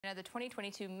Now, the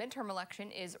 2022 midterm election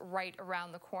is right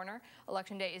around the corner.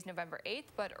 Election day is November 8th,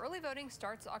 but early voting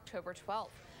starts October 12th.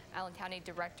 Allen County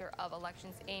Director of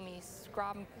Elections Amy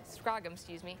Scroggum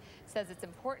says it's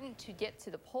important to get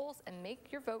to the polls and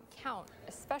make your vote count,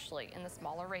 especially in the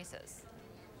smaller races.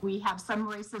 We have some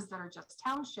races that are just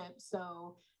township,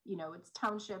 so it's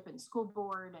township and school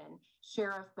board and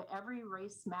sheriff, but every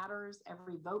race matters,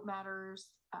 every vote matters.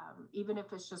 Even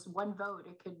if it's just one vote,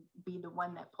 it could be the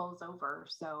one that pulls over.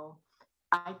 So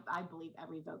I believe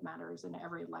every vote matters and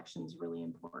every election is really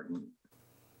important.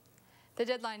 The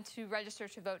deadline to register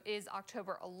to vote is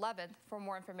October 11th. For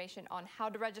more information on how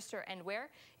to register and where,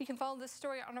 you can follow this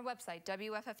story on our website,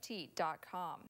 WFFT.com.